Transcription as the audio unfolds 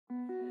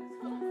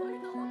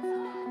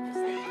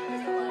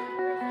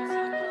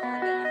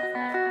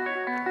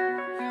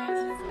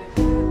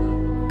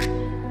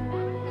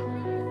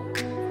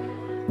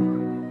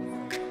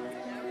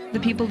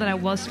people that I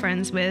was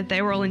friends with,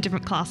 they were all in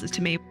different classes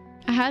to me.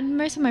 I had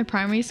most of my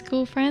primary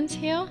school friends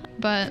here,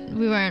 but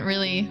we weren't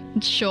really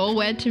sure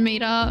where to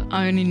meet up.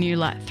 I only knew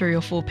like 3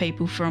 or 4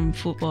 people from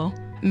football.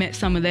 Met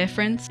some of their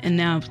friends, and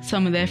now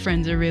some of their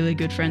friends are really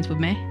good friends with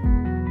me.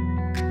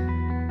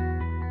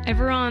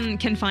 Everyone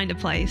can find a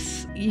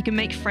place. You can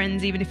make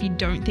friends even if you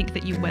don't think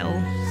that you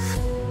will.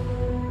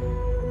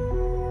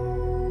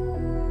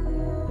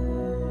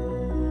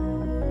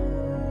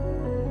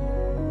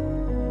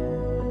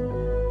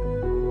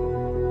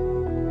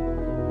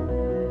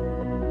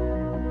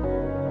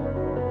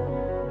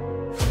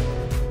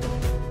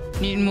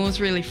 Newton Moore's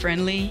really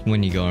friendly.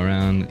 When you go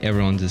around,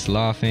 everyone's just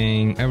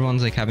laughing,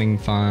 everyone's like having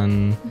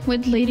fun.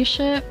 With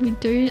leadership, we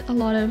do a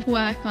lot of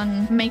work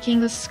on making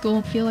the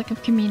school feel like a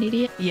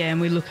community. Yeah, and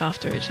we look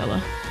after each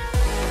other.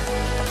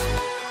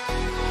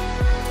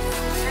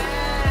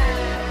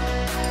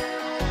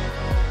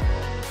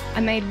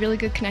 I made really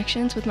good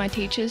connections with my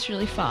teachers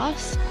really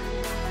fast.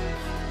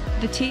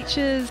 The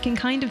teachers can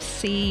kind of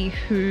see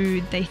who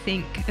they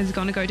think is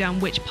going to go down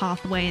which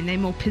pathway, and they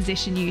more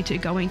position you to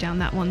going down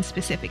that one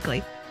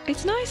specifically.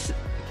 It's nice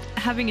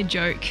having a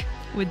joke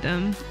with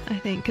them, I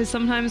think, because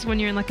sometimes when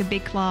you're in like a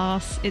big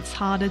class, it's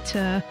harder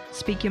to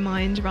speak your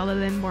mind rather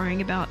than worrying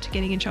about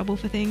getting in trouble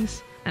for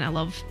things. And I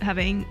love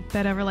having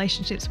better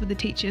relationships with the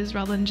teachers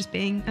rather than just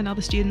being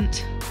another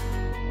student.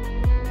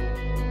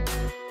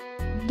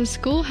 The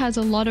school has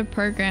a lot of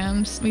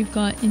programs. We've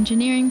got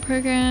engineering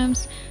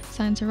programs,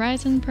 Science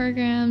Horizon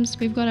programs.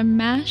 We've got a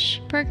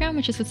MASH program,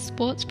 which is a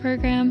sports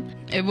program.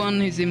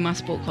 Everyone who's in my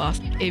sport class,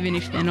 even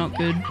if they're not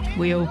good,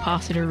 we all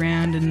pass it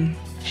around and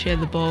share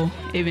the ball.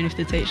 Even if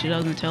the teacher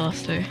doesn't tell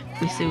us to,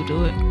 we still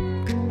do it.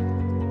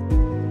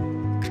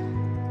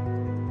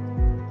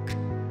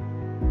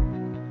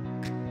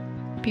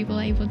 People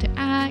are able to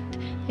act,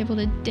 able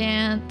to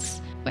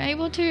dance. We're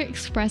able to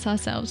express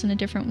ourselves in a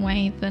different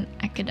way than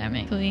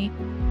academically.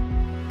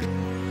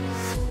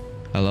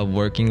 I love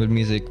working with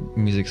music.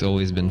 Music's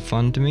always been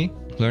fun to me.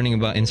 Learning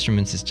about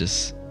instruments is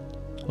just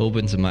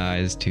opens my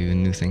eyes to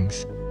new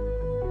things.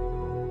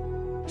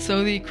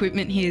 So the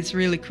equipment here is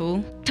really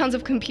cool. Tons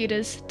of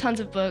computers,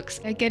 tons of books.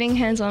 Getting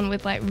hands-on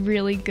with like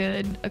really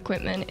good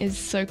equipment is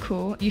so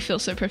cool. You feel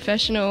so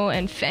professional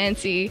and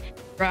fancy.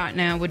 Right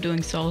now we're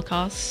doing solar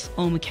casts,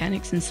 all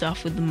mechanics and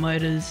stuff with the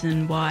motors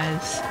and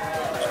wires.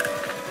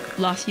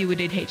 Last year we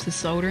did heaps of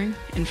soldering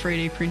and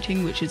 3D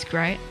printing, which is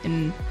great,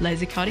 and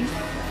laser cutting.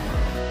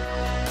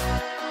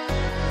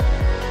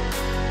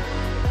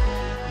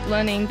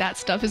 Learning that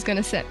stuff is going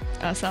to set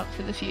us up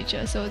for the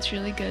future, so it's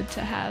really good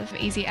to have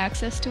easy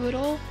access to it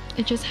all.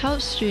 It just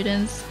helps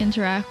students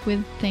interact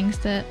with things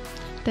that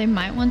they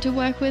might want to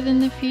work with in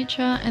the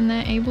future, and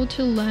they're able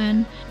to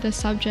learn the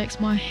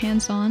subjects more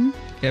hands-on.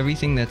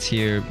 Everything that's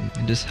here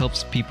just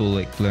helps people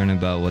like learn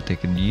about what they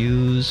could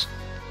use,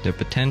 their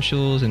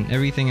potentials, and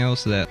everything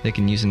else that they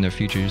can use in their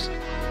futures.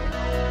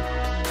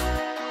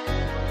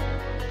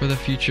 For the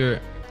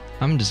future,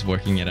 I'm just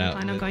working it out.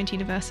 I'm going to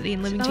university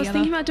and living I together. was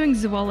thinking about doing I'm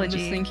zoology.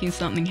 just thinking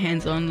something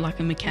hands-on like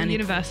a mechanic.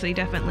 University,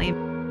 definitely.